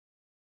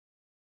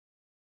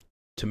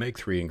To make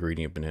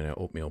 3-ingredient banana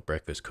oatmeal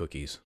breakfast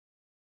cookies,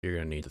 you're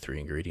going to need the 3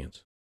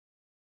 ingredients.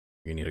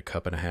 You're going to need a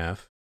cup and a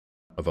half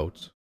of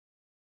oats,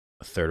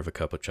 a third of a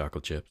cup of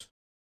chocolate chips,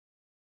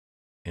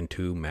 and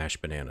 2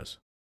 mashed bananas.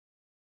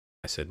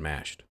 I said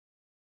mashed.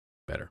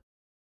 Better.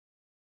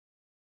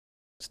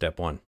 Step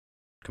 1,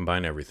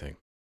 combine everything.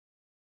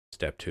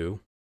 Step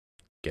 2,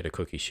 get a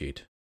cookie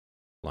sheet,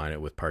 line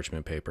it with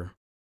parchment paper,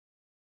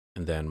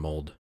 and then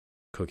mold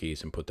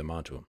cookies and put them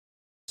onto them.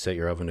 Set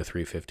your oven to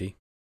 350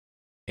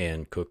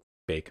 and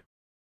bake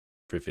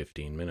for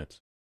 15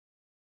 minutes.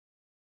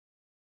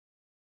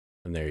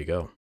 And there you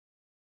go.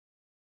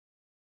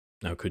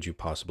 Now, could you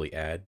possibly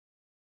add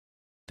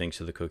things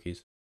to the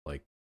cookies,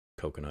 like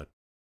coconut,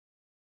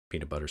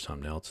 peanut butter,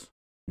 something else?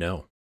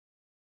 No,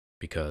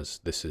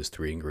 because this is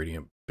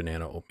 3-ingredient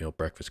banana oatmeal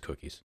breakfast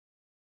cookies.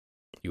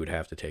 You would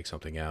have to take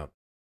something out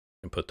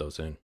and put those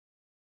in.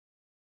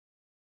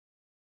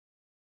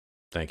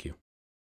 Thank you.